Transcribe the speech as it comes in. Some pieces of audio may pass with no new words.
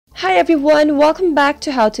Hi everyone, welcome back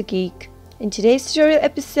to How to Geek. In today's tutorial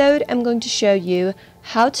episode, I'm going to show you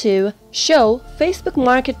how to show Facebook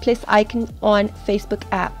Marketplace icon on Facebook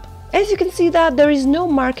app. As you can see that there is no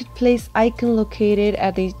Marketplace icon located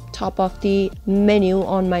at the top of the menu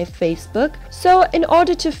on my Facebook. So in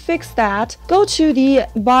order to fix that, go to the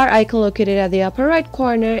bar icon located at the upper right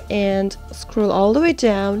corner and scroll all the way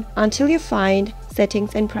down until you find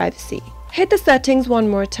Settings and Privacy. Hit the settings one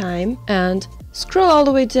more time and scroll all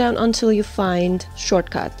the way down until you find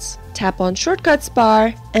Shortcuts. Tap on Shortcuts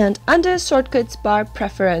bar, and under Shortcuts bar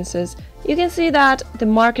Preferences, you can see that the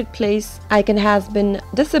Marketplace icon has been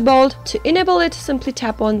disabled. To enable it, simply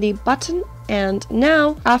tap on the button, and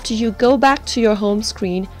now after you go back to your home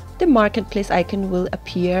screen, the Marketplace icon will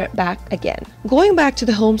appear back again. Going back to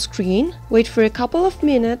the home screen, wait for a couple of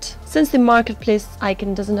minutes. Since the Marketplace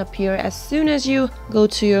icon doesn't appear as soon as you go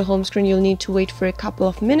to your home screen, you'll need to wait for a couple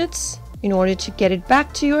of minutes in order to get it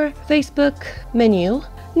back to your Facebook menu.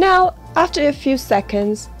 Now, after a few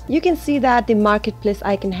seconds, you can see that the Marketplace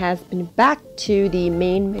icon has been back to the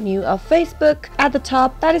main menu of Facebook at the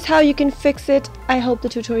top. That is how you can fix it. I hope the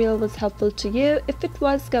tutorial was helpful to you. If it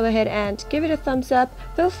was, go ahead and give it a thumbs up.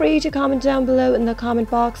 Feel free to comment down below in the comment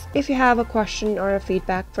box if you have a question or a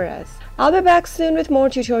feedback for us. I'll be back soon with more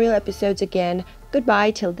tutorial episodes again.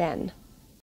 Goodbye till then.